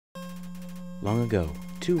Long ago,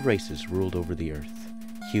 two races ruled over the earth,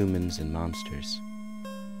 humans and monsters.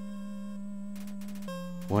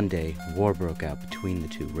 One day, war broke out between the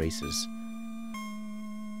two races.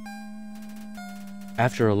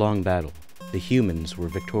 After a long battle, the humans were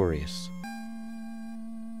victorious.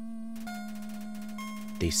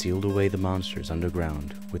 They sealed away the monsters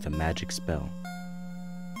underground with a magic spell.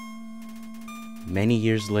 Many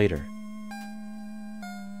years later,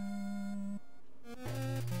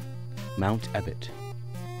 Mount Aboutta,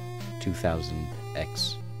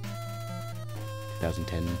 2000X,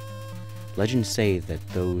 2010. Legends say that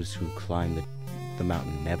those who climb the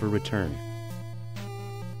mountain never return.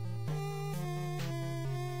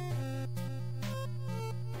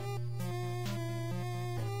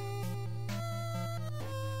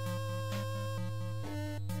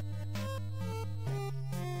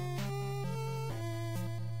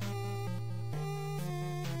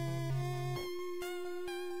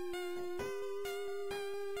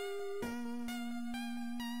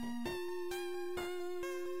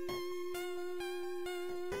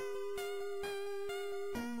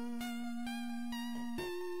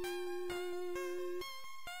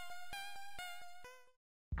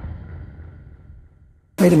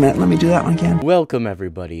 Wait a minute, let me do that one again. Welcome,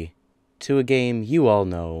 everybody, to a game you all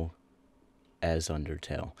know as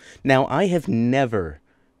Undertale. Now, I have never,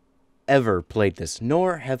 ever played this,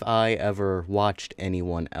 nor have I ever watched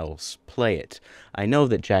anyone else play it. I know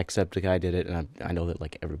that Jacksepticeye did it, and I know that,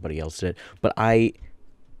 like, everybody else did it, but I,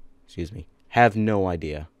 have no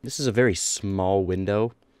idea. This is a very small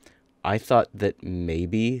window. I thought that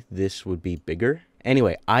maybe this would be bigger.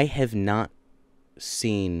 Anyway, I have not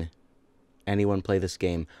seen anyone play this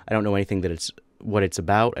game. I don't know anything what it's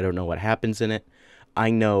about. I don't know what happens in it. I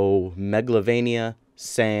know Megalovania,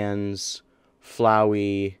 Sans,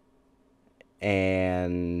 Flowey,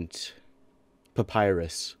 and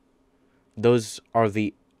Papyrus. Those are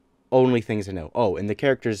the only things I know. Oh, and the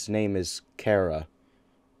character's name is Kara.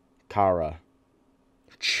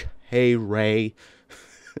 Hey Ray.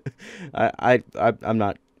 I'm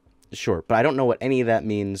not sure, but I don't know what any of that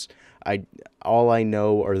means. All I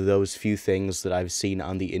know are those few things that I've seen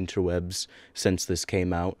on the interwebs since this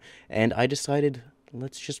came out, and I decided,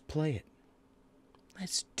 let's just play it.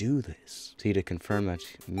 Let's do this. See, to confirm that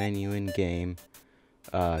menu in game,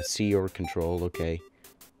 see your control, okay.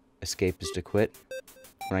 Escape is to quit.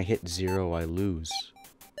 When I hit 0, I lose.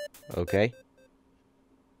 Okay.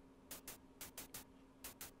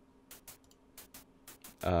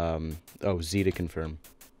 Oh, Z to confirm.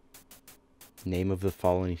 Name of the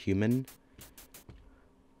fallen human.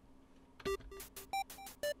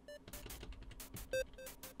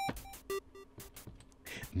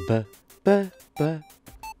 Ba ba ba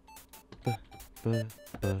ba ba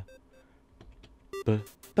ba ba ba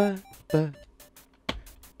ba ba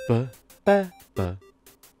ba ba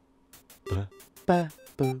ba ba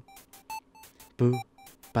boo boo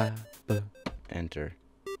ba ba. Enter.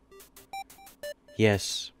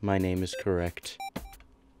 Yes, my name is correct.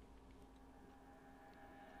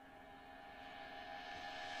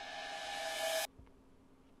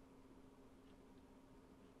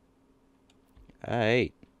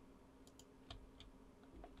 Alright.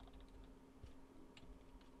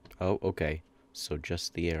 Oh, okay. So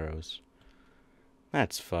just the arrows.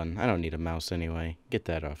 That's fun. I don't need a mouse anyway. Get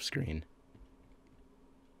that off screen.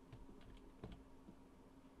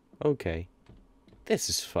 Okay. This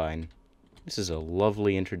is fine. This is a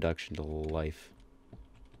lovely introduction to life.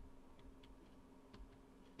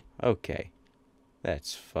 Okay.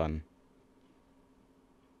 That's fun.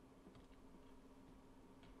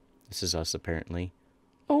 This is us, apparently.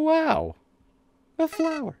 Oh, wow! A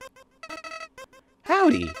flower.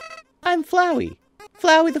 Howdy! I'm Flowey.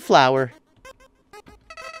 Flowey the flower.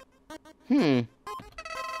 You're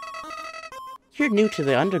new to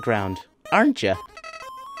the underground, aren't ya?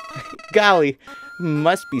 Golly,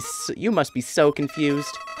 you must be so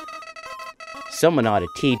confused. Someone ought to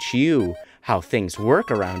teach you how things work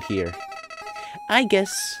around here. I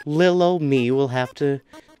guess lil' ol' me will have to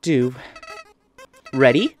do.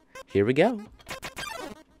 Ready? Here we go.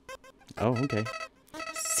 Oh, okay.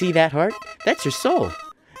 See that heart? That's your soul.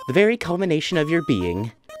 The very culmination of your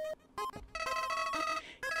being.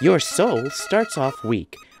 Your soul starts off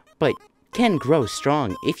weak, but can grow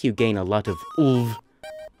strong if you gain a lot of ulv.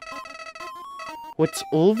 What's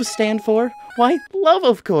ulv stand for? Why, love,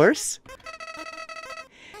 of course.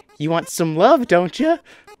 You want some love, don't you?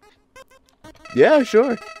 Yeah,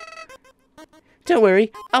 sure. Don't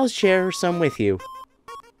worry, I'll share some with you.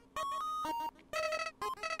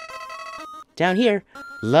 Down here,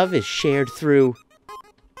 love is shared through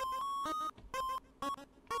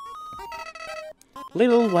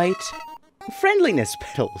little white Friendliness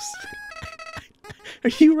petals. Are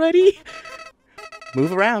you ready?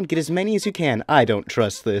 Move around, get as many as you can. I don't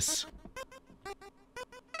trust this.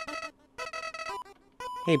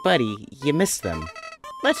 Hey, buddy, you missed them.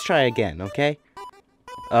 Let's try again, okay?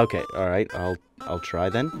 Okay, alright, I'll try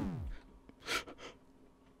then.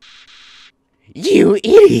 You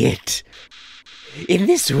idiot! In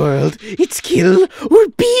this world, it's kill or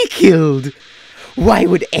be killed. Why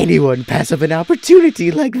would anyone pass up an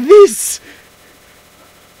opportunity like this?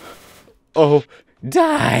 Oh,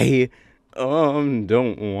 die!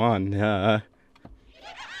 Don't wanna.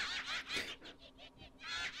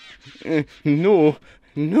 No,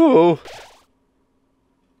 no.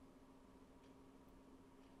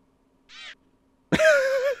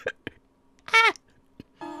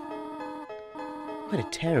 What a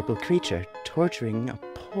terrible creature, torturing a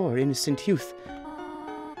poor innocent youth.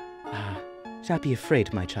 Do not be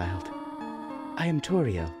afraid, my child. I am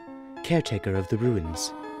Toriel, caretaker of the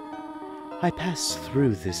ruins. I pass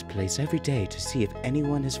through this place every day to see if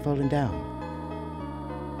anyone has fallen down.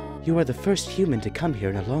 You are the first human to come here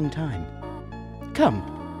in a long time. Come,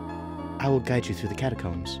 I will guide you through the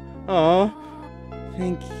catacombs. Aw,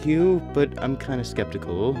 thank you, but I'm kind of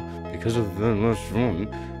skeptical because of the mushroom.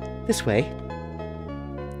 This way.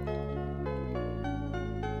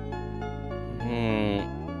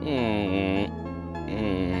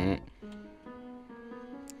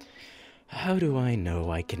 How do I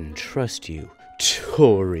know I can trust you,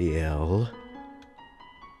 Toriel?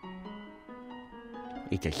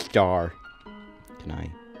 It's a star. Can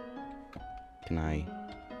I?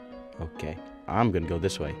 Okay. I'm gonna go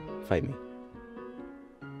this way. Fight me.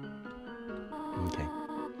 Okay.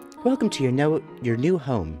 Welcome to your new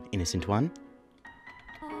home, innocent one.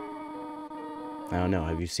 I don't know,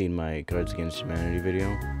 have you seen my Cards Against Humanity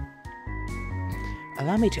video?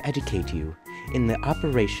 Allow me to educate you in the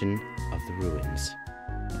operation of the ruins.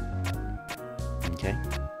 Okay.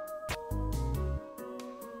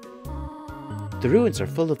 The ruins are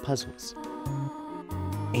full of puzzles.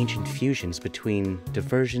 Ancient fusions between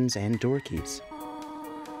diversions and door keys.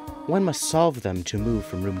 One must solve them to move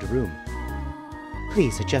from room to room.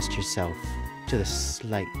 Please adjust yourself to the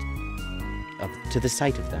sight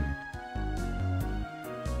of them.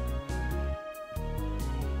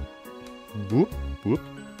 Whoop, whoop,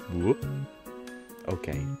 whoop.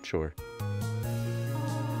 Okay, sure.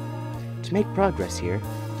 To make progress here,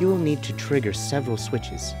 you will need to trigger several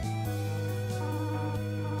switches.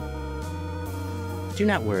 Do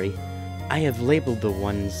not worry, I have labeled the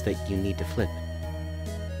ones that you need to flip.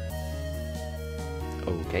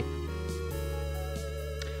 Okay.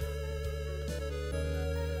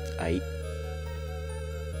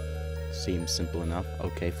 Seems simple enough.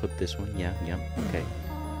 Okay, flip this one. Yeah, okay.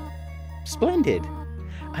 Splendid!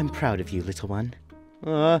 I'm proud of you, little one.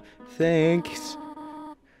 Thanks.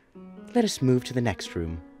 Let us move to the next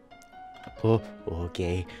room. Oh,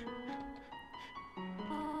 okay.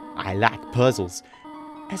 I like puzzles.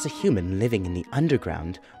 As a human living in the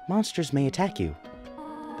underground, monsters may attack you.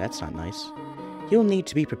 That's not nice. You'll need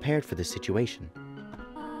to be prepared for this situation.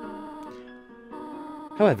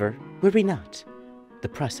 However, worry not. The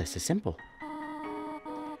process is simple.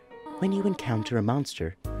 When you encounter a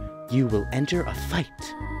monster, you will enter a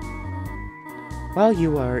fight. While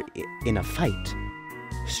you are in a fight,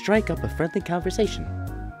 strike up a friendly conversation.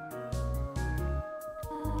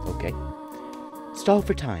 Okay. Stall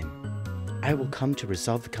for time. I will come to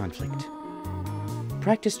resolve the conflict.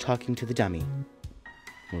 Practice talking to the dummy.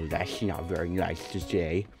 Well, that's not very nice to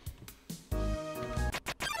say.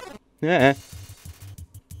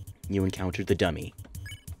 You encountered the dummy.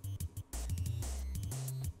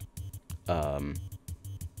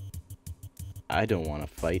 I don't want to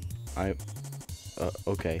fight.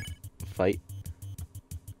 Okay. Fight.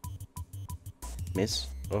 Miss?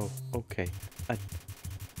 Oh, okay.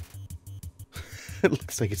 It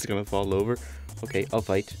looks like it's gonna fall over. Okay, I'll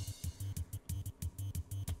fight.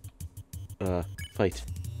 Fight.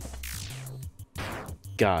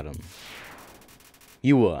 Got him.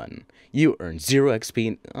 You won. You earned 0 XP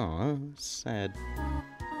and... Aw, sad.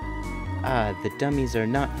 The dummies are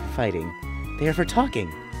not for fighting. They are for talking.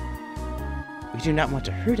 We do not want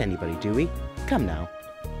to hurt anybody, do we? Come now.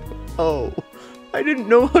 Oh, I didn't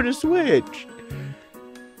know how to switch.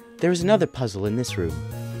 There is another puzzle in this room.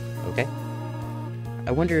 Okay?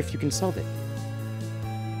 I wonder if you can solve it.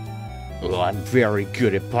 Well, I'm very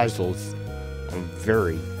good at puzzles. I'm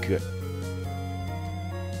very good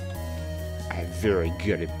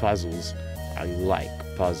at puzzles. I like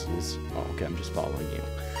puzzles. Oh, okay, I'm just following you.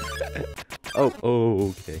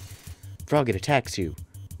 oh, okay. Frog, it attacks you.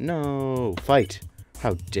 No, fight.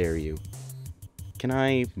 How dare you. Can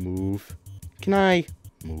I move? Can I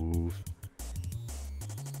move?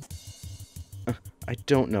 I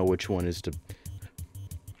don't know which one is to...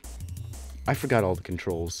 I forgot all the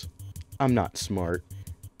controls. I'm not smart.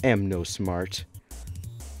 Am no smart.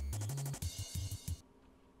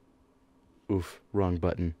 Oof, wrong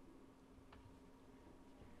button.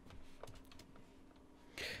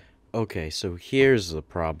 Okay, so here's the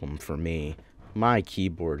problem for me. My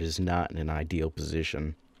keyboard is not in an ideal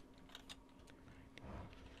position.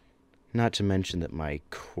 Not to mention that my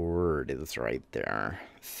cord is right there.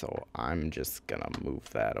 So I'm just gonna move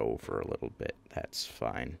that over a little bit. That's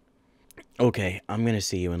fine. Okay, I'm gonna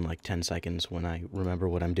see you in like 10 seconds when I remember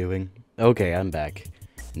what I'm doing. Okay, I'm back.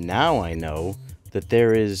 Now I know that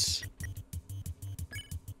there is...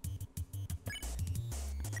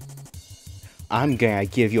 I'm gonna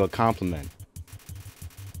give you a compliment.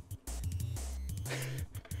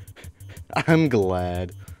 I'm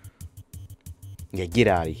glad. Yeah, get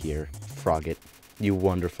out of here, Frogget. You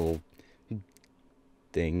wonderful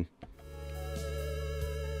thing.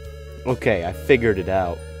 Okay, I figured it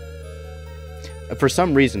out. For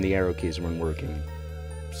some reason, the arrow keys weren't working.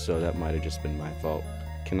 So that might have just been my fault.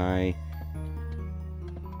 Can I...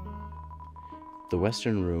 The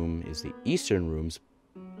western room is the eastern room's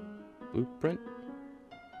blueprint?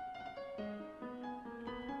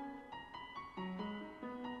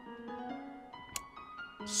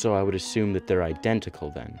 So I would assume that they're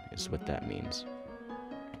identical then, is what that means.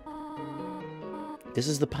 This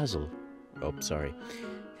is the puzzle. Oh, sorry.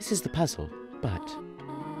 This is the puzzle, but...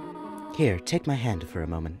 Here, take my hand for a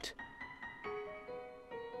moment.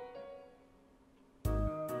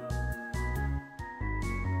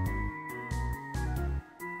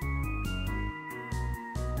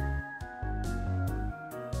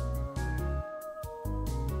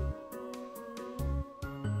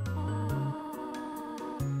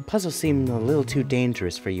 Puzzles seem a little too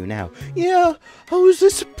dangerous for you now. Yeah, how was I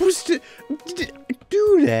supposed to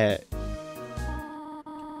do that?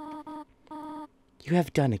 You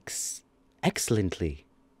have done excellently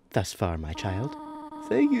thus far, my child.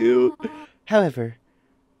 Thank you. However,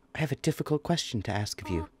 I have a difficult question to ask of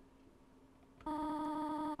you.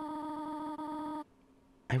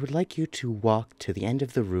 I would like you to walk to the end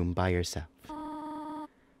of the room by yourself.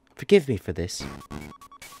 Forgive me for this.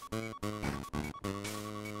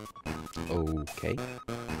 Okay.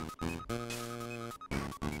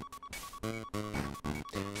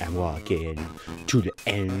 I'm walking to the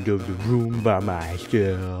end of the room by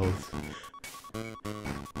myself.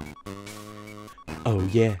 Oh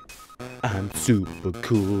yeah, I'm super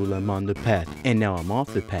cool, I'm on the path, and now I'm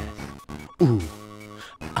off the path. Ooh,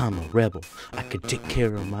 I'm a rebel, I can take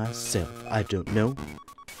care of myself. I don't know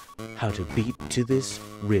how to beat to this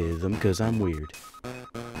rhythm, 'cause I'm weird.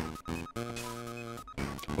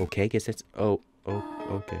 Okay, guess that's... Oh,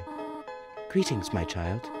 okay. Greetings, my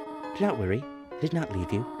child. Do not worry, I did not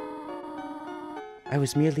leave you. I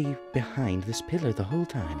was merely behind this pillar the whole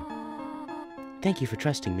time. Thank you for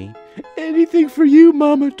trusting me. Anything for you,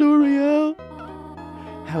 Mama Toriel.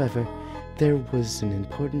 However, there was an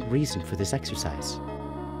important reason for this exercise.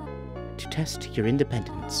 To test your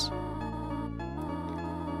independence.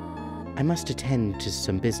 I must attend to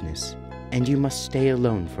some business, and you must stay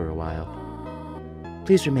alone for a while.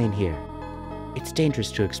 Please remain here. It's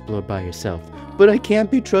dangerous to explore by yourself, but I can't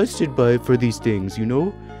be trusted for these things, you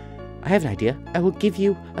know? I have an idea. I will give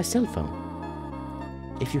you a cell phone.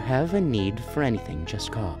 If you have a need for anything,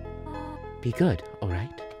 just call. Be good,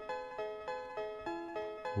 alright?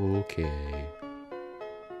 Okay.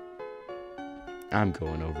 I'm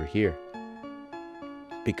going over here.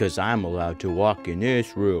 Because I'm allowed to walk in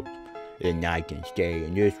this room. And I can stay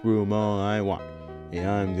in this room all I want. And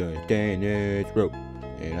I'm gonna stay in this room.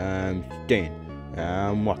 And I'm staying.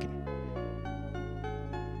 I'm walking.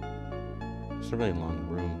 It's a really long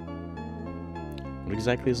room. What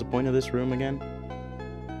exactly is the point of this room again?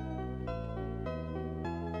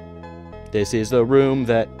 This is the room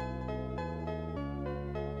that...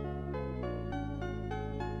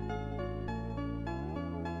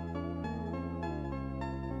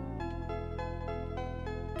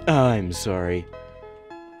 I'm sorry.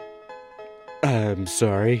 I'm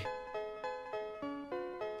sorry.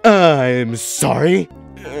 I'm sorry.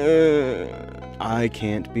 I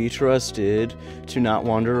can't be trusted to not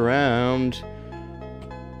wander around.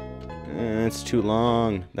 It's too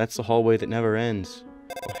long. That's the hallway that never ends.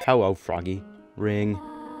 Oh, hello, Froggy. Ring.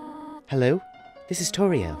 Hello? This is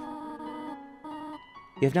Toriel.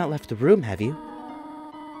 You have not left the room, have you?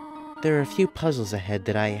 There are a few puzzles ahead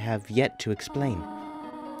that I have yet to explain.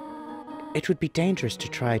 It would be dangerous to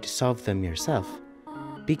try to solve them yourself.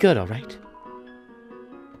 Be good, alright?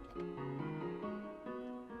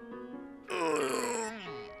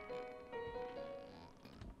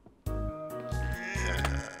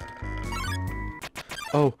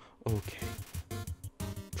 Oh, okay.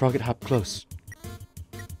 Frogget, hop close.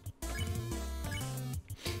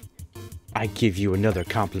 I give you another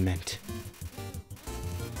compliment.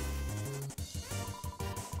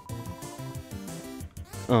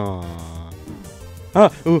 Aww.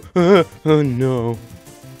 Ah! Oh no.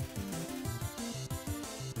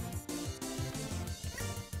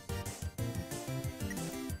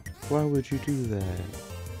 Why would you do that?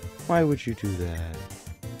 Why would you do that?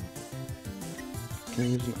 Can I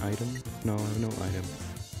use an item? No, I have no item.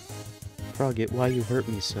 Frogget, why you hurt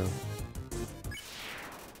me so?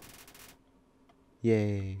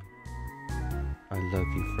 Yay. I love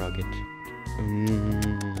you, Frogget.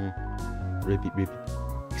 Ribbit, ribbit.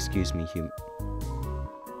 Excuse me, human.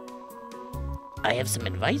 I have some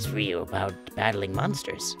advice for you about battling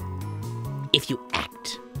monsters. If you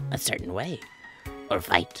act a certain way, or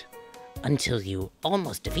fight until you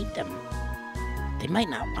almost defeat them, they might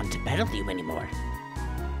not want to battle you anymore.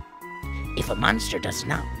 If a monster does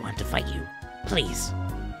not want to fight you, please,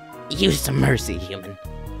 use some mercy, human.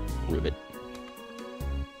 Ribbit.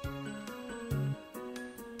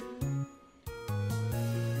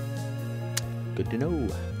 Good to know.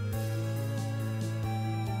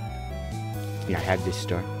 Yeah, I had this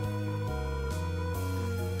star.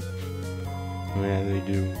 Yeah, they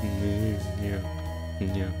do.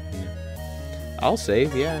 Yeah. I'll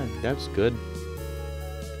save, yeah, that's good.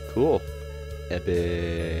 Cool.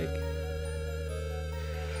 Epic.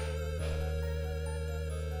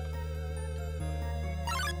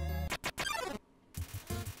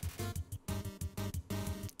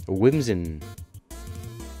 Whimsin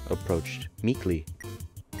approached meekly.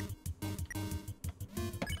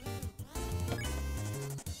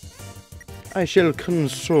 I shall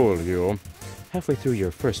console you. Halfway through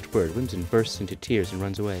your first word, Whimsin bursts into tears and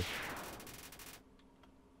runs away.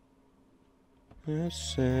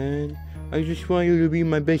 That's sad. I just want you to be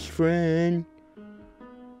my best friend.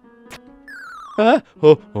 Ah!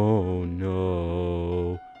 Oh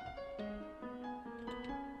no.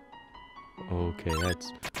 Okay,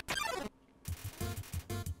 that's...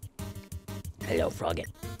 Hello, Frogget.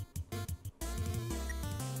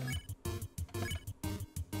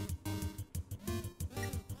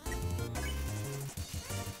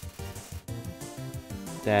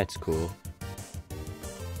 That's cool.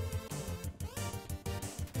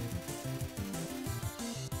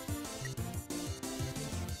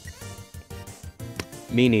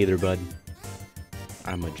 Me neither, bud.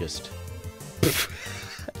 I'ma just...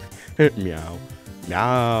 Meow.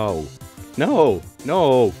 Meow. No!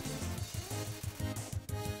 No!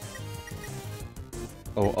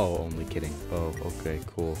 Oh, only kidding. Oh, okay,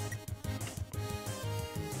 cool.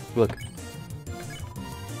 Look.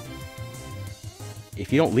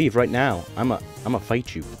 If you don't leave right now, I'ma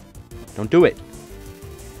fight you. Don't do it.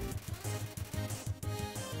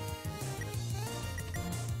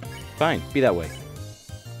 Fine, be that way.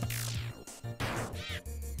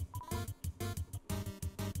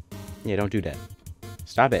 Yeah, don't do that.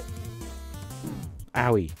 Stop it.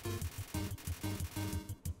 Owie.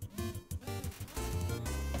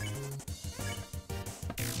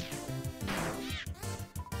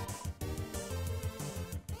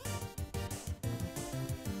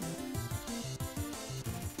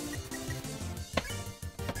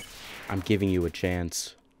 I'm giving you a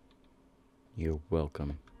chance. You're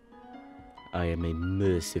welcome. I am a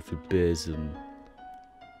merciful person.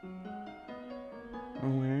 Oh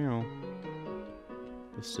wow.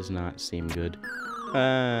 This does not seem good.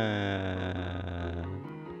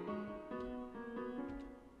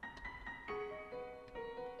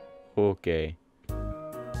 Okay.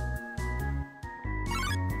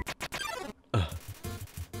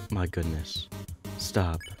 My goodness.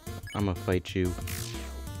 Stop. I'ma fight you.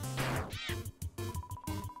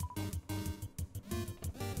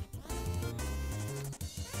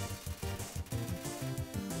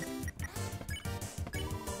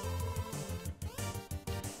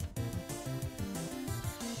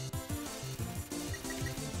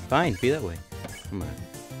 Fine, be that way. Come on.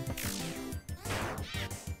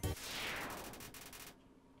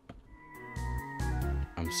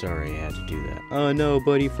 I'm sorry I had to do that. Oh no,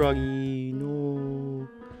 buddy Froggy. No.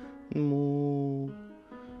 No.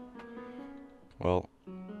 Well.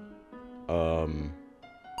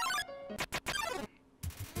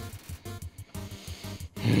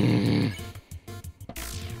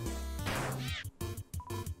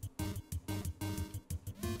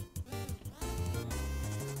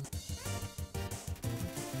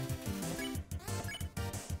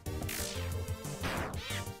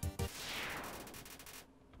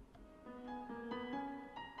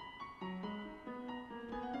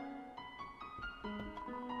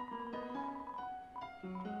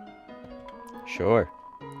 Sure.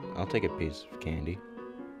 I'll take a piece of candy.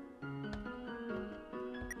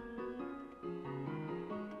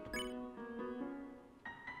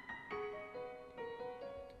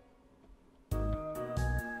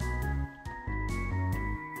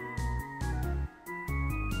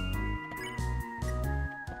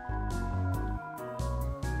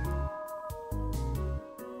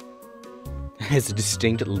 Has a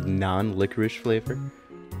distinct non-licorice flavor.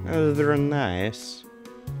 Oh, they're nice.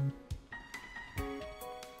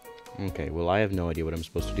 Okay, well, I have no idea what I'm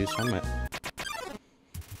supposed to do, so I'm gonna...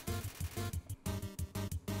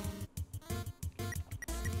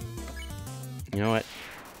 You know what?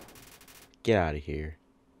 Get out of here.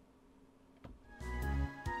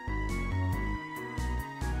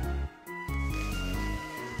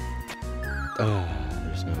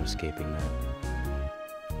 There's no escaping that.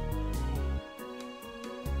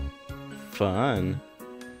 Fun.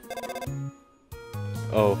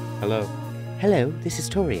 Oh, hello. Hello, this is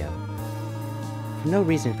Torio. For no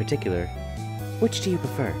reason in particular, which do you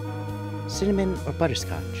prefer? Cinnamon or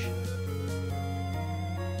butterscotch?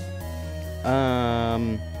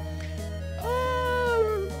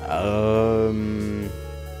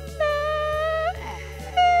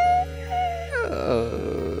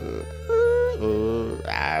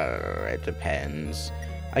 It depends.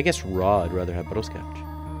 I guess raw, I'd rather have butterscotch.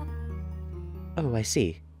 Oh, I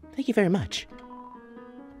see. Thank you very much.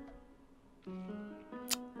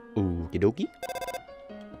 Okie dokie.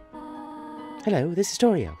 Hello, this is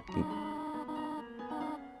Torio.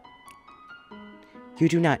 You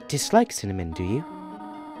do not dislike cinnamon, do you?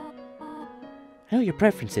 I know your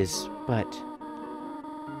preferences, but...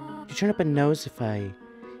 you turn up a nose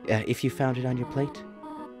if you found it on your plate?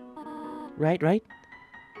 Right?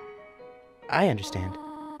 I understand.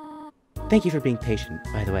 Thank you for being patient,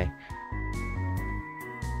 by the way.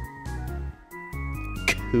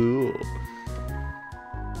 Cool.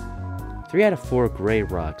 3 out of 4 gray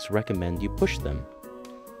rocks recommend you push them.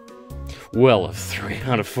 Well, if 3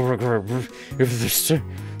 out of 4 gray... If there's...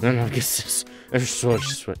 Then I guess there's so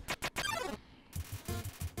much... I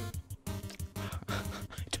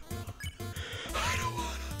don't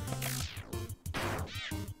wanna...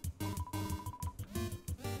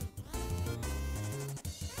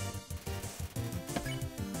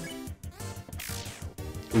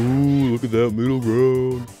 Ooh, look at that middle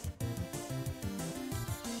ground.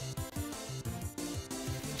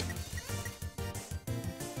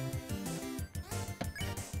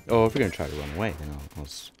 Oh, if you're gonna try to run away, then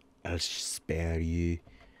I'll spare you.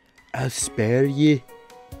 I'll spare you.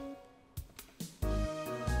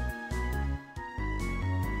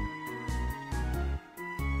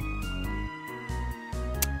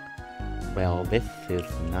 Well, this is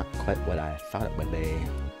not quite what I thought it would be.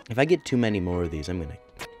 If I get too many more of these, I'm gonna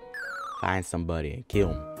find somebody and kill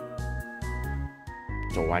them.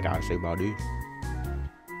 So I gotta say about this.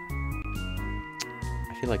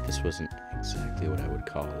 I feel like this wasn't exactly what I would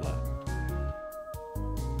call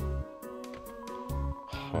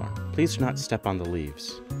harm. Please do not step on the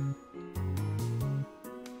leaves.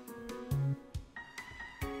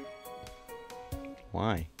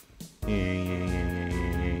 Why?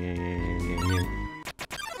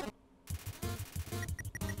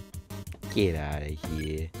 Get out of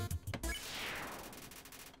here.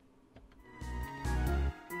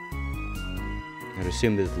 I'd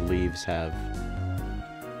assume that the leaves have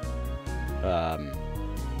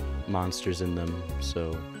monsters in them,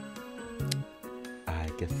 so I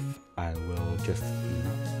guess I will just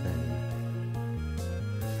not then.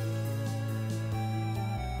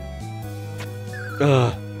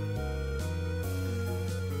 Ugh.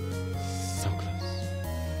 So close.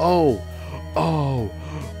 Oh!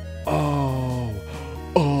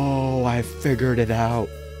 I figured it out.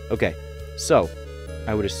 Okay, so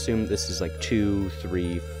I would assume this is like 2,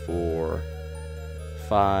 3, 4,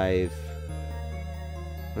 5.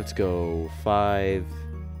 Let's go 5,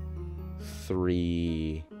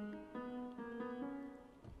 3,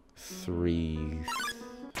 3,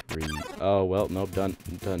 3. Oh, well, nope,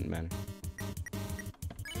 doesn't matter.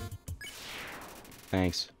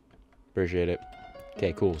 Thanks. Appreciate it.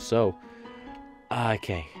 Okay, cool. So,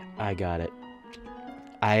 okay, I got it.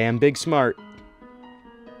 I am big smart.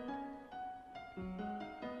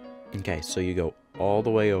 Okay, so you go all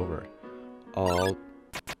the way over.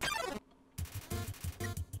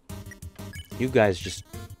 You guys just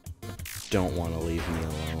don't want to leave me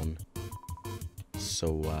alone.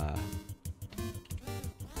 So,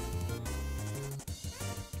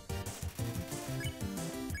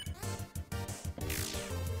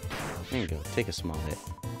 there you go. Take a small hit.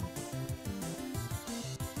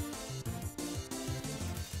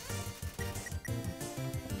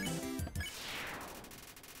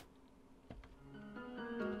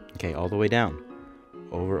 Okay, all the way down.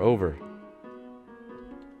 Over, over.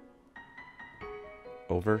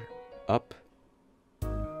 Over, up.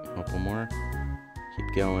 Up one more.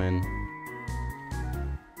 Keep going.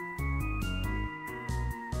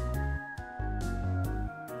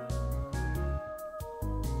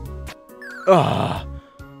 Ah!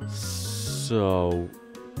 So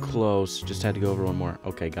close. Just had to go over one more.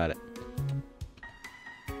 Okay, got it.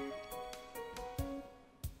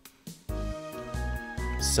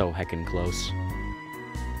 So heckin' close.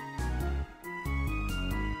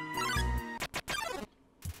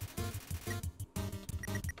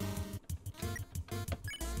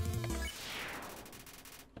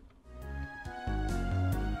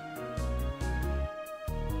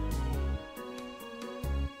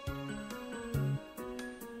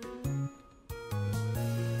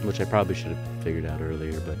 Which I probably should have figured out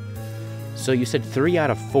earlier, but... So you said 3 out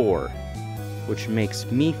of 4, which makes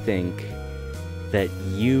me think that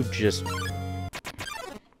you just...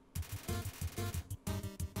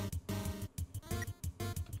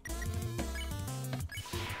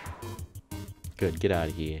 Good, get out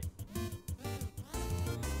of here.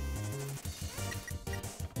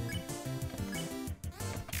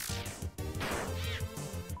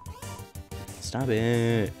 Stop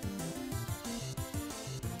it.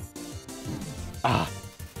 Ah.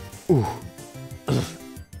 Ooh. Ugh.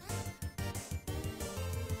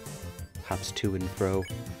 Hops to and fro.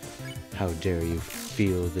 How dare you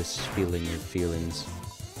feel this feeling of feelings.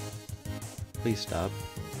 Please stop.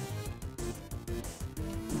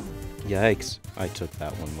 Yikes. I took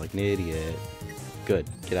that one like an idiot. Good.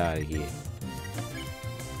 Get out of here.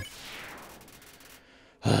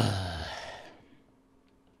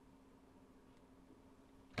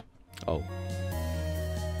 Oh.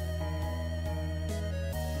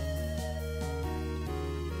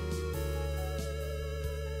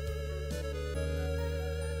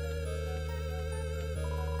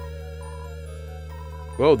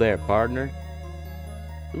 Whoa there, partner.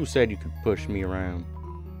 Who said you could push me around?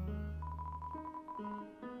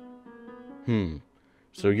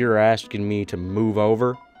 So you're asking me to move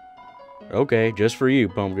over? Okay, just for you,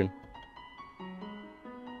 Pumpkin.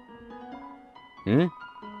 You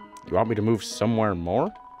want me to move somewhere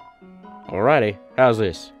more? Alrighty, how's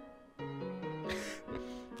this?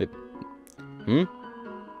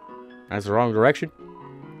 That's the wrong direction?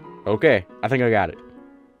 Okay, I think I got it.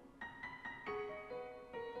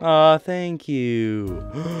 Aw, thank you.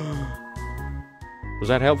 Was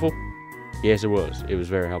that helpful? Yes, it was. It was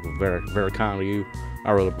very helpful. Very, very kind of you. I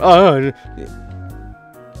really...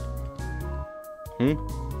 You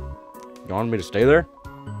wanted me to stay there?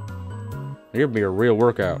 It'd be a real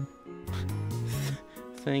workout.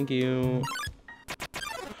 Thank you.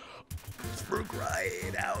 For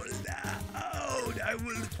crying out loud, I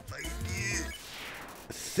will fight you.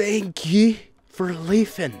 Thank you for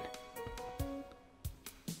leaving.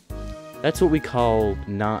 That's what we call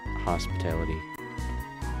not hospitality.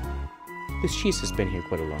 This cheese has been here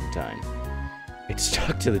quite a long time. It's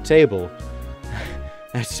stuck to the table.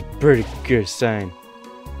 That's a pretty good sign.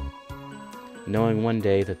 Knowing one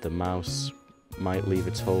day that the mouse might leave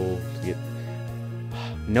its hole to get...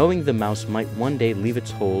 Knowing the mouse might one day leave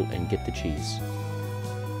its hole and get the cheese.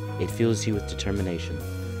 It fills you with determination.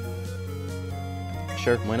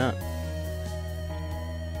 Sure, why not?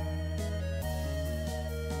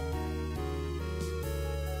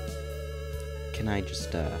 Can I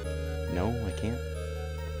just, no, I can't?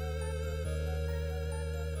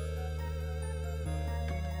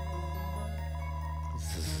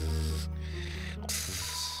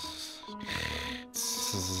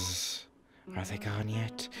 Are they gone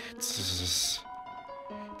yet? This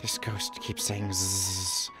ghost keeps saying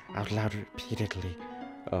zzz out loud repeatedly.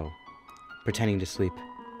 Oh, pretending to sleep.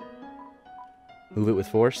 Move it with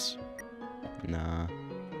force? Nah.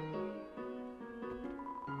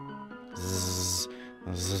 Zzz,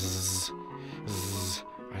 zzz, zzz.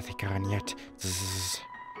 Are they gone yet? Zzz.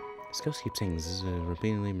 This ghost keeps saying zzz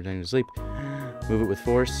repeatedly, pretending to sleep. Move it with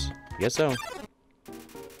force? Guess so.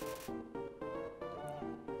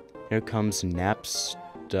 Here comes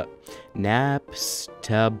Napstablook.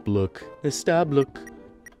 Stablook.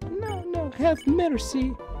 No, have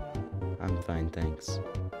mercy. I'm fine, thanks.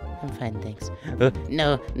 I'm fine, thanks.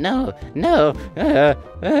 No.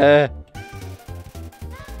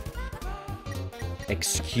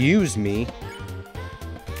 Excuse me.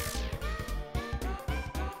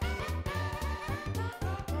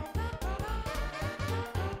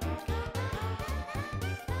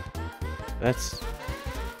 That's...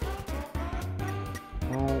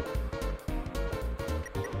 Well...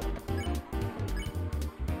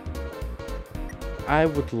 I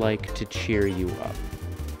would like to cheer you up.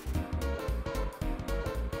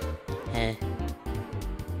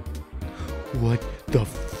 What the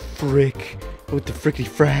frick? What the frickety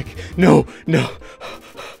frack? No, no!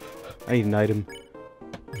 I need an item.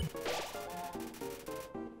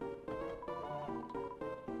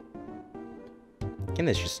 Can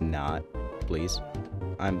this just not, please?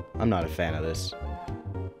 I'm not a fan of this.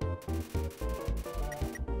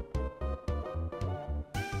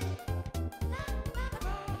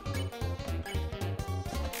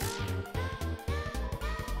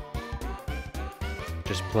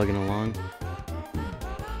 Just plugging along.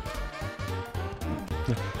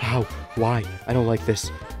 How? Why? I don't like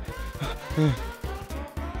this.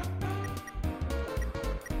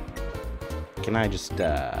 Can I just,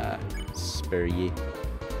 spare ye?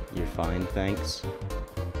 You're fine, thanks.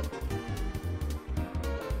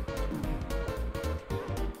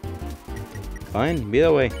 Fine, be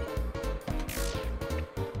that way.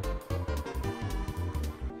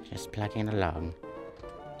 Just plugging along.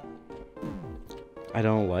 I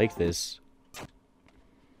don't like this.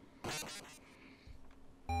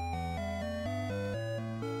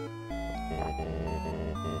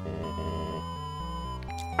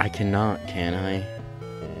 I cannot, can I?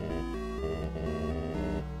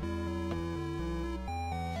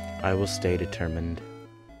 I will stay determined.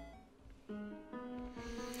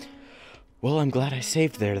 Well, I'm glad I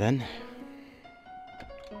saved there then.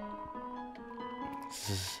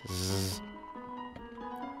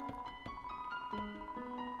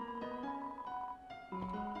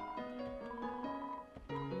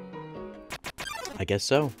 I guess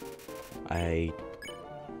so.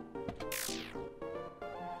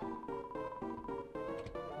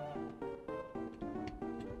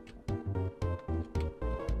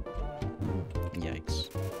 Yikes.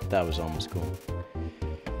 That was almost cool.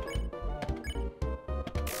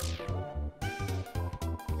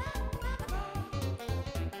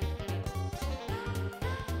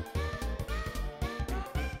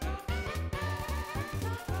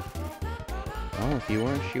 Well, if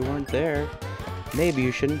you weren't there, maybe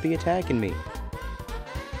you shouldn't be attacking me.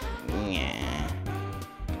 Yeah.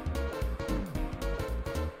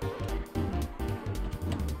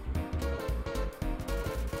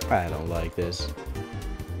 I don't like this.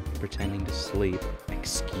 Pretending to sleep.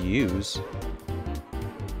 Excuse?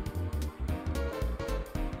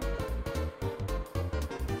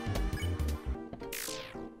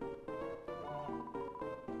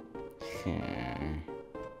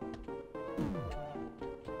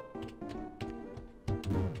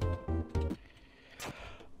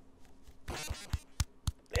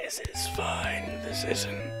 This is fine.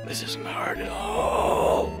 This isn't hard at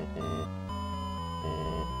all.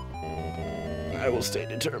 I will stay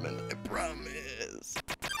determined, I promise.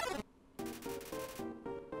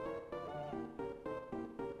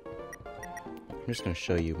 I'm just gonna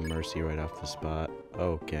show you mercy right off the spot.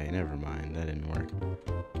 Okay, never mind, that didn't work.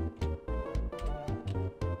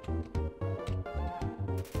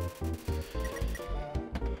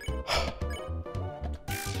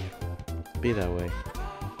 Be that way.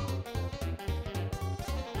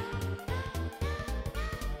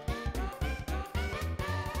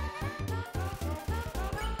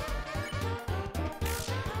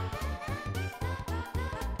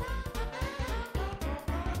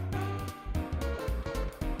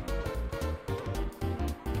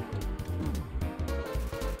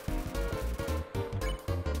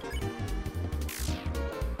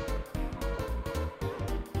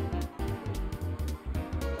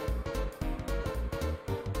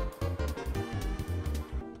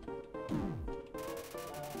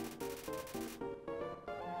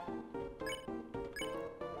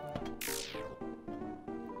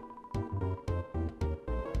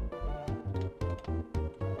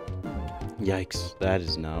 Yikes, that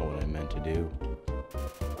is not what I meant to do.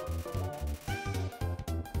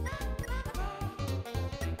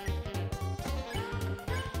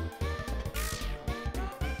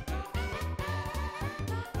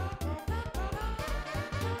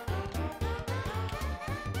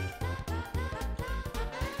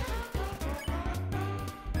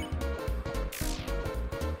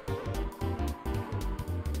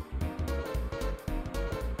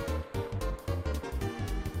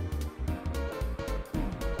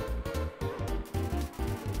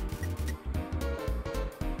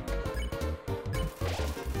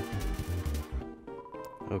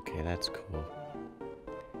 Okay, that's cool.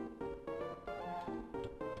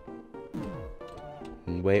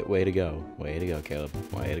 Way to go. Way to go, Caleb.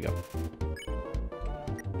 Way to go.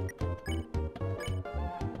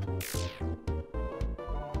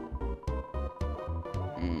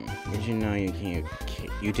 Did you know you can't...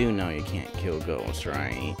 You do know you can't kill ghosts,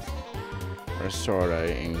 right? We're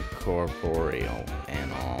sorta incorporeal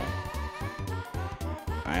and all.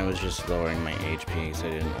 I was just lowering my HP because I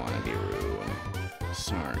didn't want to be rude.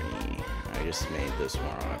 Sorry. I just made this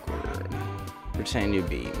more awkward. Pretend you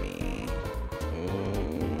beat me.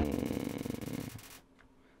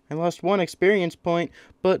 I lost 1 experience point,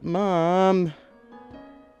 but Mom...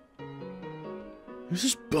 This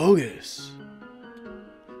is bogus.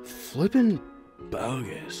 Flippin'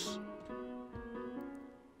 bogus.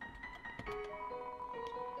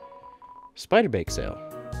 Spider bake sale.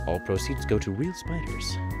 All proceeds go to real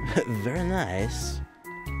spiders. Very nice.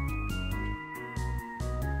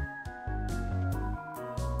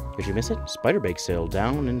 Did you miss it? Spider bake sale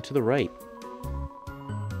down and to the right.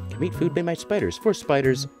 Can eat food made by spiders for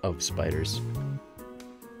spiders of spiders.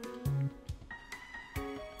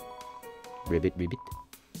 Ribbit, ribbit.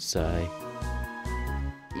 Sigh.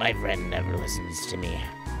 My friend never listens to me.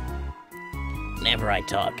 Whenever I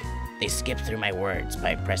talk, they skip through my words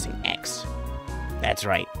by pressing X. That's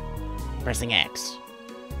right, pressing X.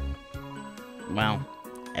 Well,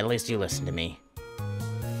 at least you listen to me.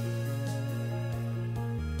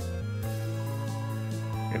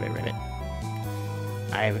 Ribbit, ribbit.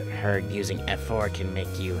 I've heard using F4 can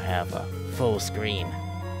make you have a full screen.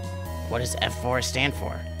 What does F4 stand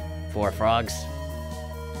for? 4 frogs?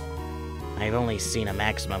 I've only seen a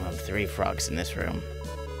maximum of 3 frogs in this room.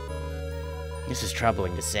 This is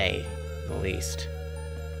troubling to say the least.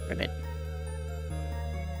 Ribbit.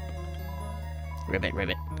 Ribbit,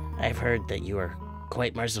 ribbit. I've heard that you are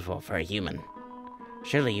quite merciful for a human.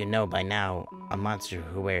 Surely you know by now a monster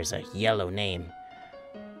who wears a yellow name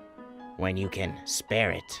when you can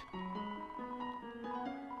spare it.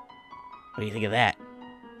 What do you think of that?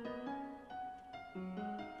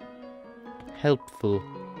 Helpful.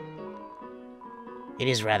 It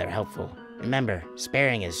is rather helpful. Remember,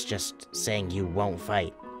 sparing is just saying you won't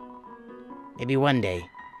fight. Maybe one day,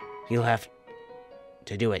 you'll have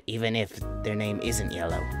to do it even if their name isn't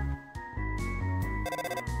yellow.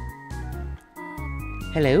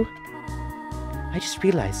 Hello? I just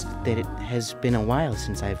realized that it has been a while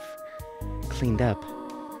since I've cleaned up.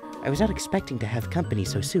 I was not expecting to have company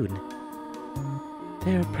so soon.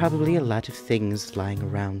 There are probably a lot of things lying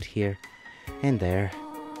around here and there.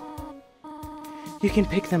 You can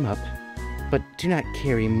pick them up, but do not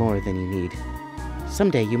carry more than you need.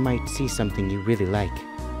 Someday you might see something you really like.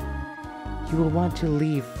 You will want to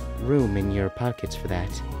leave room in your pockets for that.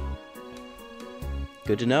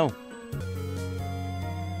 Good to know.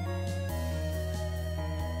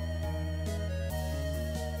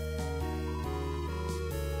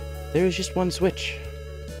 There is just one switch.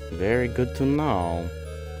 Very good to know.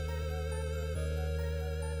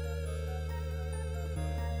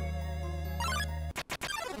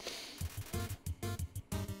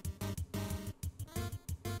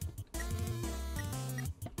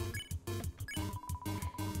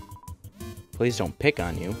 Please don't pick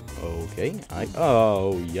on you. Okay.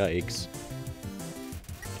 Oh, yikes.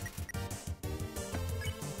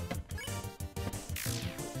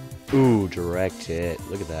 Ooh, direct hit.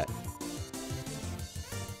 Look at that.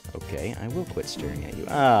 Okay, I will quit staring at you.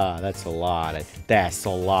 Ah, that's a lot of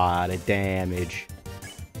damage.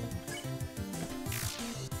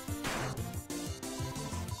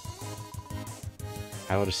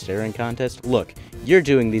 How about a staring contest? Look, you're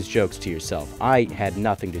doing these jokes to yourself. I had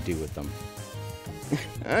nothing to do with them.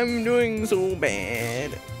 I'm doing so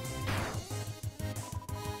bad.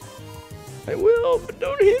 I will, but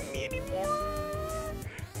don't hit me anymore.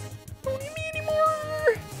 Don't hit me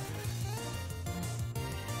anymore.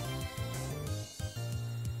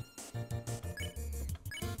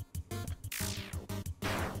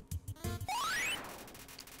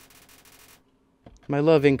 My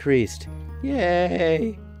love increased.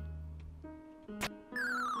 Yay!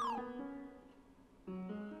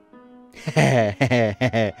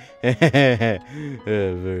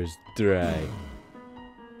 First try.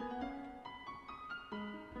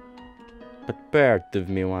 But part of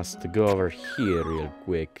me wants to go over here real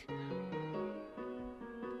quick.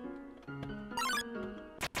 I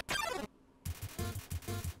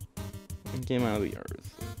came out of the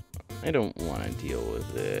earth. I don't want to deal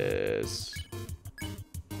with this.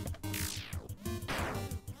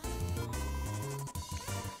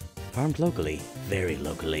 Farmed locally, very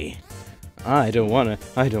locally. I don't wanna.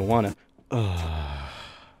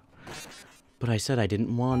 But I said I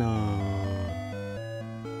didn't wanna.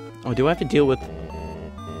 Oh, do I have to deal with...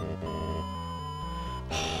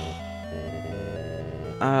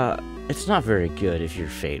 it's not very good if your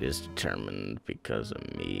fate is determined because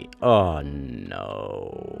of me. Oh, no.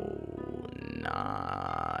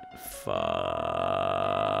 Not fun.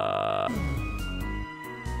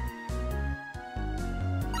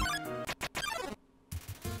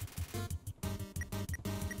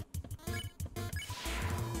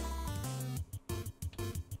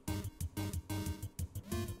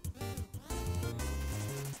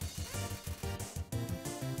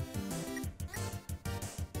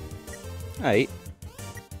 Alright.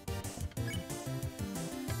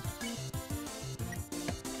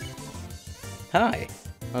 Hi.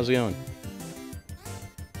 How's it going?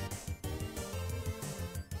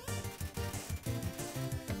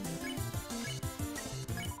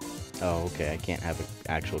 Oh, okay. I can't have an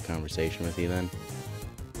actual conversation with you then.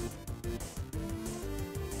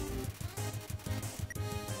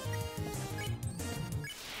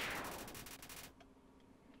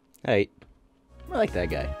 Hey, I like that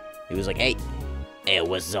guy. He was like, hey,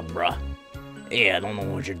 what's up, bruh? Yeah, I don't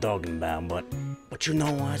know what you're talking about, but you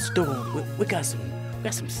know what, Stu, we got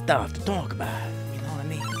some stuff to talk about. You know what I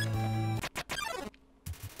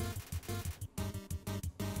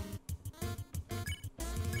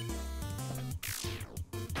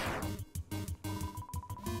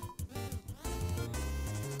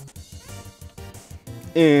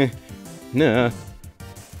mean? Nah.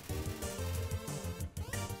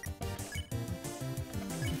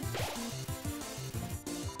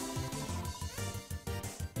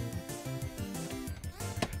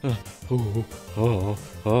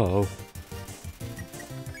 Oh.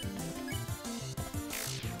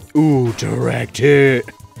 Ooh, direct hit.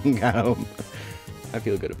 Got him. I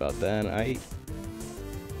feel good about that. I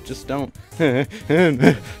just don't.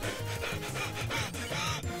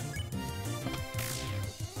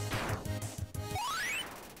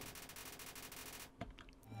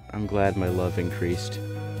 I'm glad my love increased.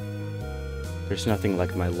 There's nothing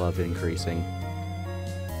like my love increasing.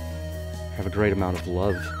 I have a great amount of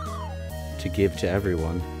love to give to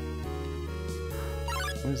everyone.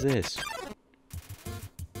 What is this?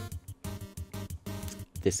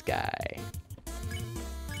 This guy.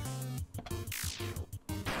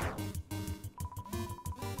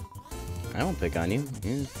 I don't pick on you.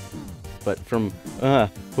 Yeah. But from,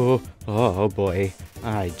 oh boy,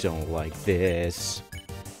 I don't like this.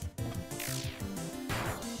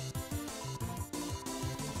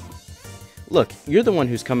 Look, you're the one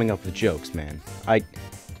who's coming up with jokes, man.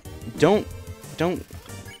 Don't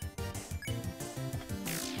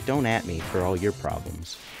at me for all your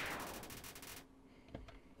problems.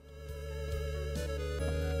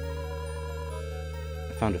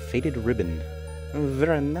 I found a faded ribbon. Oh,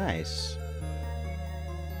 very nice.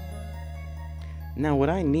 Now, what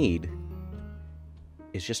I need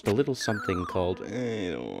is just a little something called...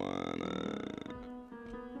 I don't wanna...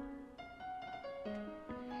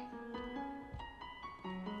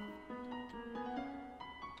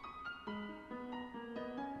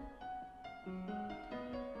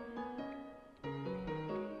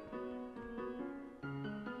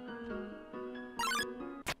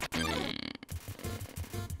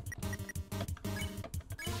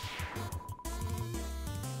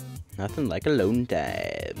 Nothing like alone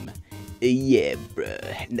time. Yeah,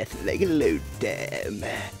 bruh. Nothing like alone time.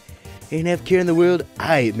 Ain't have care in the world?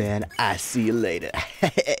 Aight, man. I see you later.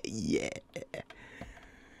 Yeah.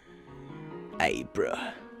 Aight,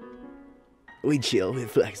 bruh. We chill, we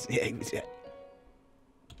flex.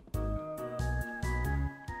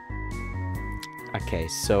 Okay,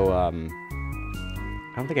 so, I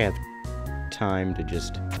don't think I have time to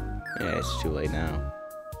just... Yeah, it's too late now.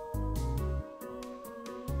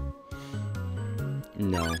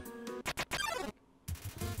 No.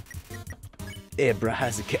 Yeah, bro,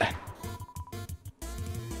 how's it going?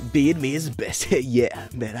 Being me is the best. Yeah,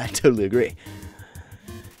 man, I totally agree.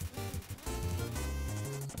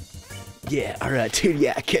 Yeah, alright, dude,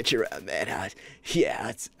 yeah, I catch you around, man. I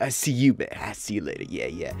see you, man. I see you later.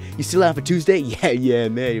 Yeah. You still out for Tuesday? Yeah,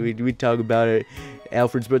 man. We talk about it.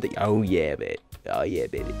 Alfred's birthday? Oh, yeah, man. Oh, yeah,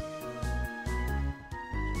 baby.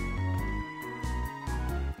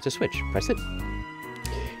 It's a switch. Press it.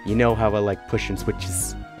 You know how I like pushing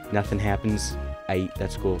switches. Nothing happens.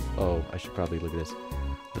 That's cool. Oh, I should probably look at this.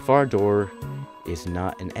 The far door is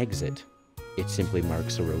not an exit. It simply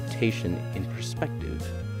marks a rotation in perspective.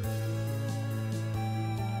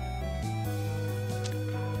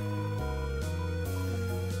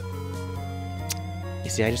 You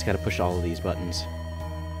see, I just gotta push all of these buttons.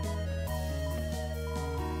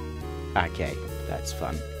 Okay, that's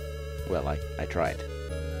fun. Well, I tried.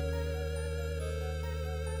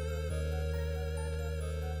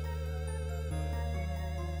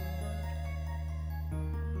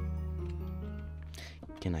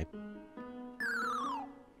 Can I...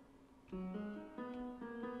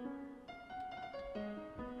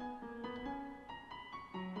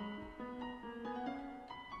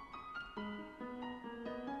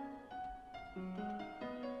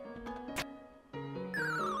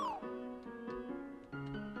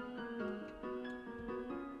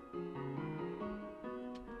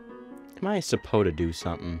 Am I supposed to do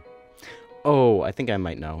something? Oh, I think I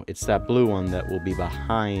might know. It's that blue one that will be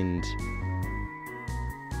behind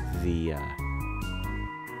the,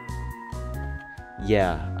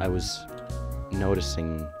 yeah, I was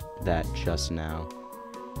noticing that just now.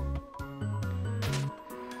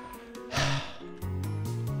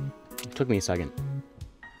 It took me a second.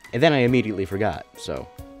 And then I immediately forgot, so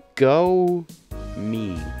go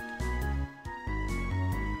me.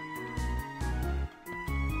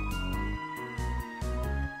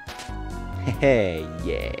 Hey,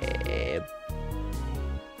 yeah.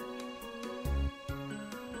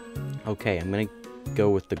 Okay, I'm gonna go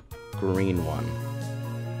with the green one.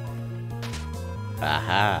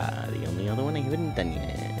 Aha, the only other one I haven't done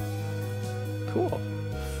yet. Cool.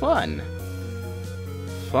 Fun.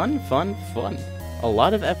 Fun, fun, fun. A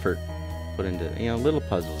lot of effort put into, little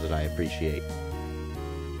puzzles that I appreciate.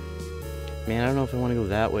 Man, I don't know if I want to go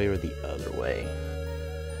that way or the other way.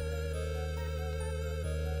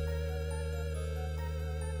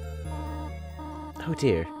 Oh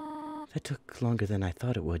dear, that took longer than I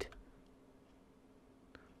thought it would.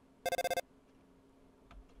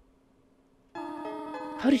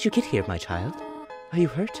 How did you get here, my child? Are you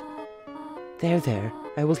hurt? There, there,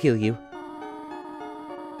 I will heal you.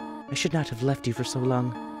 I should not have left you for so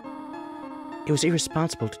long. It was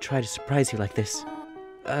irresponsible to try to surprise you like this.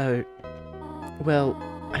 Well,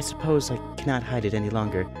 I suppose I cannot hide it any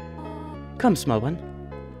longer. Come, small one.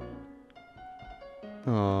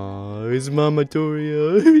 Aww, it's Mama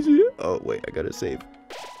Toria. Oh, wait, I gotta save.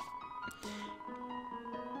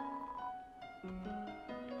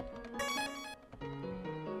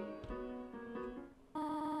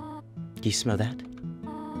 Do you smell that?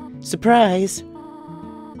 Surprise!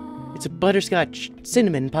 It's a butterscotch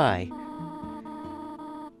cinnamon pie.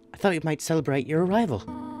 I thought we might celebrate your arrival.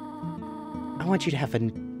 I want you to have a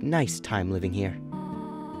nice time living here.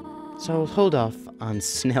 So I'll hold off on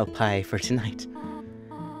snail pie for tonight.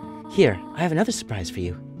 Here, I have another surprise for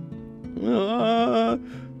you.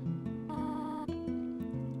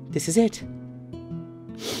 This is it.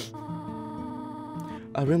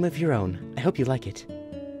 A room of your own. I hope you like it.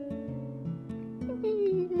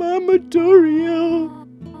 Mama Dorio.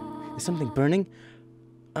 Is something burning?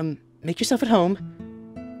 Make yourself at home.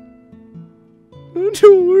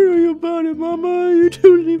 Don't worry about it, Mama. You're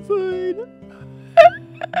totally fine.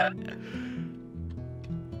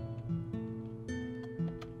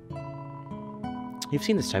 You've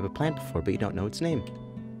seen this type of plant before, but you don't know its name.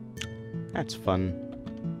 That's fun.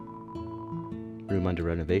 Room under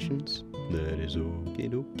renovations? That is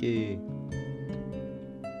okay.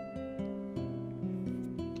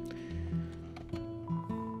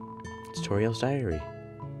 It's Toriel's diary.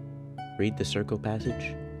 Read the circle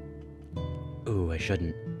passage. Ooh, I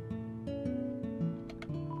shouldn't.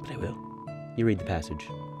 But I will. You read the passage.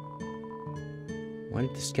 Why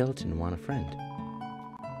did the skeleton want a friend?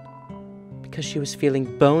 Because she was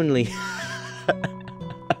feeling bonely.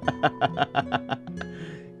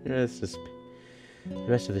 The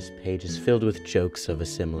rest of this page is filled with jokes of a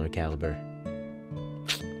similar caliber.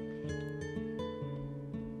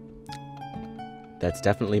 That's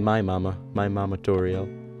definitely my mama Toriel.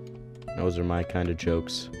 Those are my kind of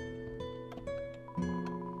jokes.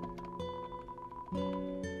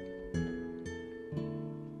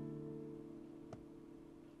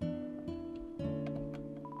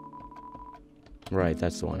 Right,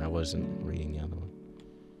 that's the one. I wasn't reading the other one.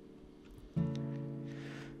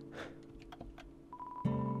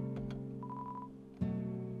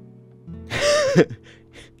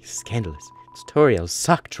 Scandalous. It's Toriel's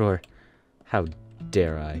sock drawer. How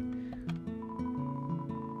dare I?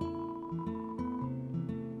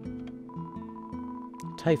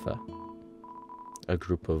 Typha. A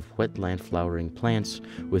group of wetland flowering plants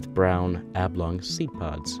with brown oblong seed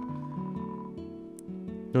pods.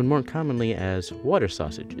 Known more commonly as water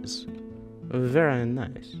sausages. Very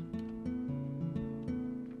nice.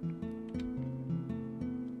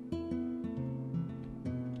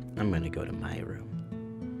 I'm gonna go to my room.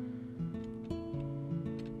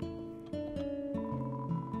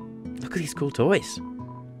 Look at these cool toys.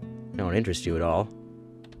 They don't interest you at all.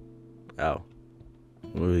 Oh.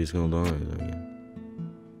 What are these cool toys?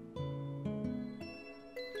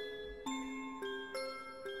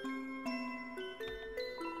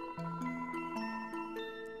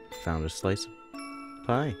 Found a slice of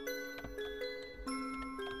pie.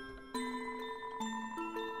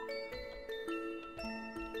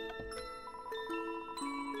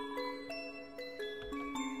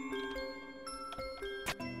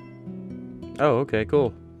 Oh, okay,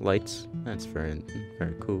 cool. Lights. That's very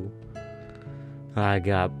cool. I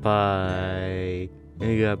got pie.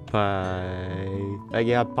 I got pie. I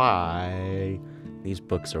got pie. These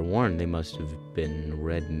books are worn. They must have been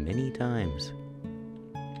read many times.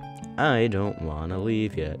 I don't want to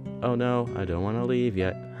leave yet. Oh no, I don't want to leave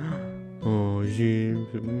yet. Oh,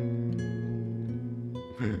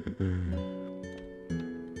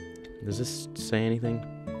 does this say anything?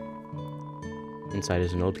 Inside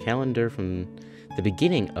is an old calendar from the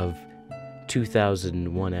beginning of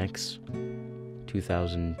 2001X.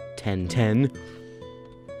 2010.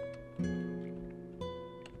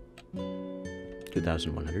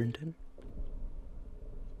 2110.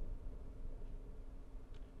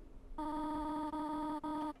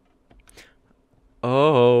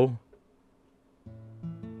 Oh.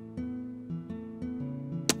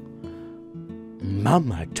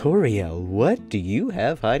 Mama Toriel, what do you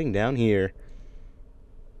have hiding down here?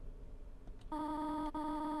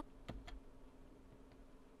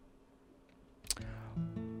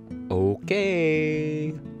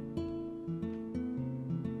 Okay.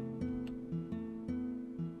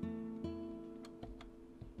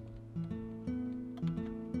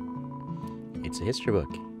 It's a history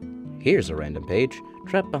book. Here's a random page.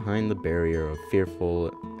 Trapped behind the barrier of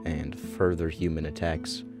fearful and further human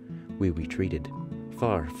attacks, we retreated.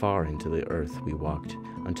 Far, far into the earth we walked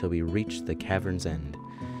until we reached the cavern's end.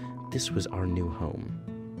 This was our new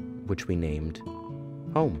home, which we named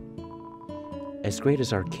Home. As great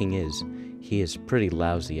as our king is, he is pretty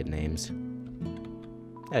lousy at names.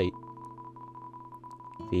 Hey.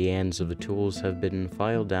 The ends of the tools have been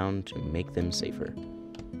filed down to make them safer.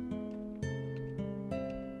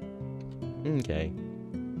 Okay.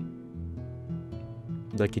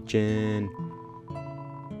 The kitchen.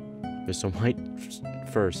 There's some white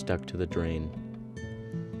fur stuck to the drain.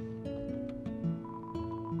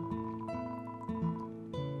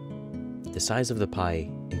 The size of the pie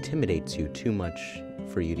intimidates you too much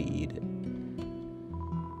for you to eat it.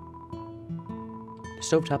 The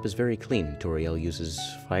stovetop is very clean. Toriel uses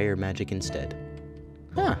fire magic instead.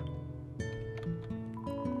 Huh.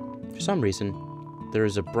 For some reason, there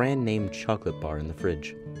is a brand name chocolate bar in the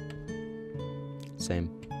fridge. Same.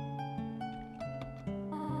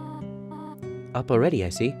 Up already, I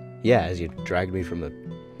see. Yeah, as you dragged me from the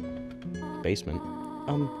basement.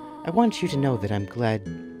 I want you to know that I'm glad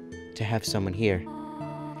to have someone here.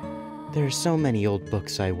 There are so many old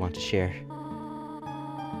books I want to share.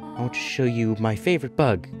 I want to show you my favorite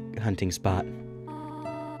bug hunting spot.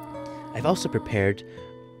 I've also prepared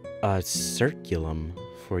a circulum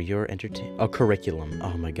for your curriculum.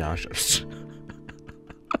 Oh my gosh.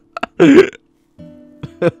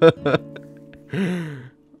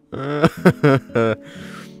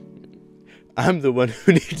 I'm the one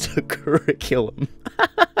who needs a curriculum.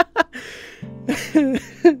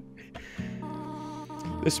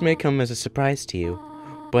 This may come as a surprise to you,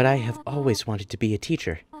 but I have always wanted to be a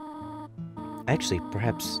teacher. Actually,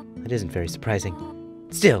 perhaps that isn't very surprising.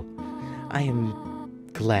 Still, I am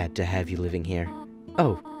glad to have you living here.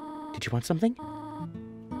 Oh, did you want something?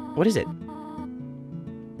 What is it?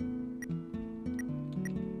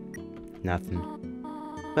 Nothing.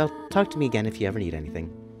 Well, talk to me again if you ever need anything.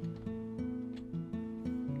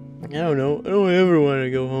 I don't know. I don't ever want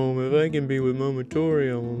to go home if I can be with Mama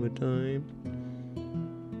Toriel all the time.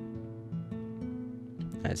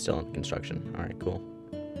 It's still in construction. Alright, cool.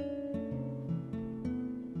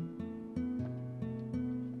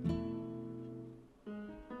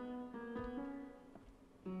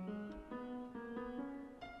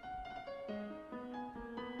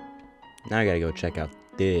 Now I gotta go check out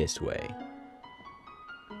this way.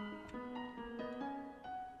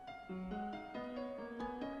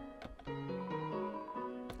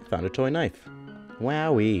 Found a toy knife.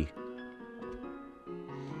 Wowee.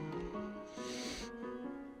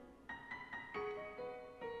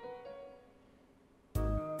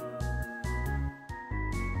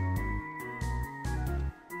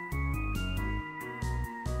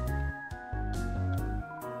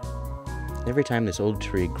 Every time this old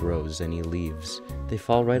tree grows any leaves, they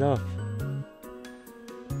fall right off.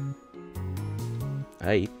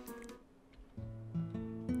 Aight.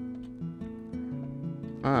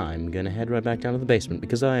 I'm gonna head right back down to the basement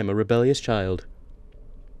because I am a rebellious child.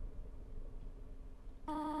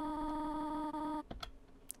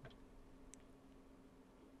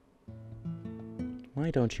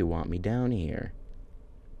 Why don't you want me down here?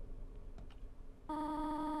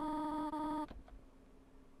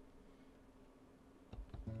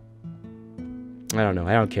 I don't know.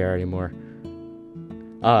 I don't care anymore.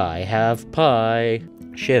 I have pie.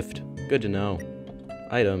 Shift. Good to know.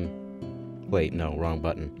 Item. Wait, no, wrong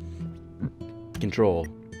button. Control.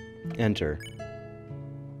 Enter.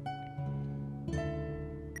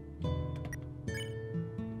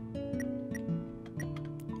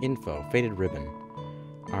 Info. Faded ribbon.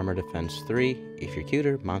 Armor defense 3. If you're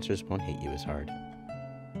cuter, monsters won't hit you as hard.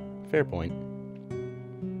 Fair point.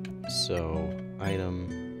 So, item.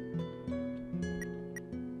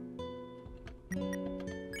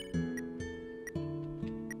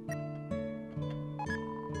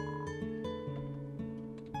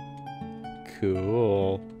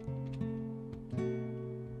 Cool.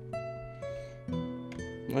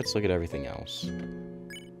 Let's look at everything else.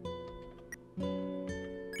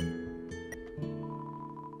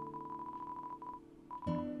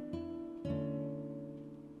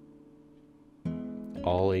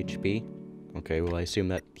 All HP. Okay, well I assume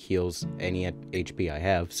that heals any HP I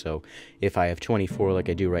have, so if I have 24 like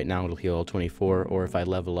I do right now, it'll heal all 24, or if I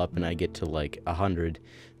level up and I get to like 100,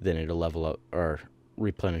 then it'll level up, or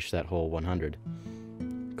replenish that whole 100.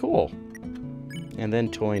 Cool. And then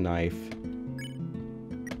toy knife.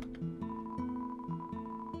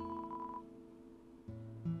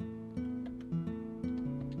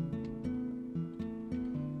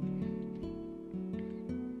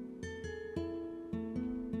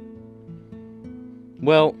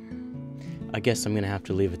 Well, I guess I'm gonna have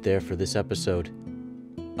to leave it there for this episode.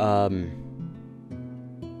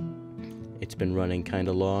 It's been running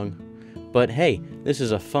kinda long. But hey, this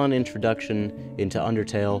is a fun introduction into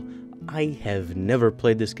Undertale. I have never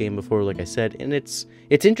played this game before, like I said, and it's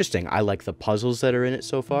interesting. I like the puzzles that are in it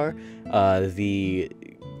so far. The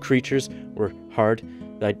creatures were hard.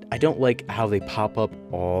 I don't like how they pop up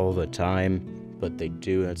all the time, but they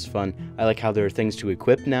do, and it's fun. I like how there are things to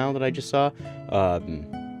equip now that I just saw.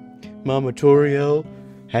 Mama Toriel.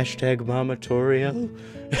 Hashtag Mama Toriel.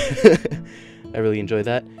 I really enjoy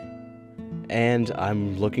that. And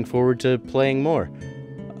I'm looking forward to playing more.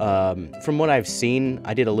 From what I've seen,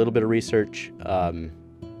 I did a little bit of research.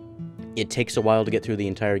 It takes a while to get through the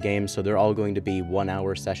entire game, so they're all going to be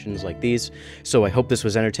 1-hour sessions like these. So I hope this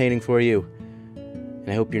was entertaining for you. And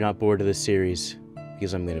I hope you're not bored of this series,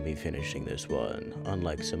 because I'm going to be finishing this one,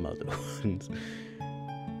 unlike some other ones.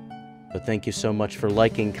 But thank you so much for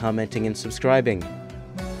liking, commenting, and subscribing.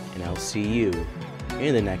 And I'll see you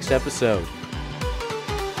in the next episode.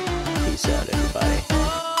 Peace out, everybody.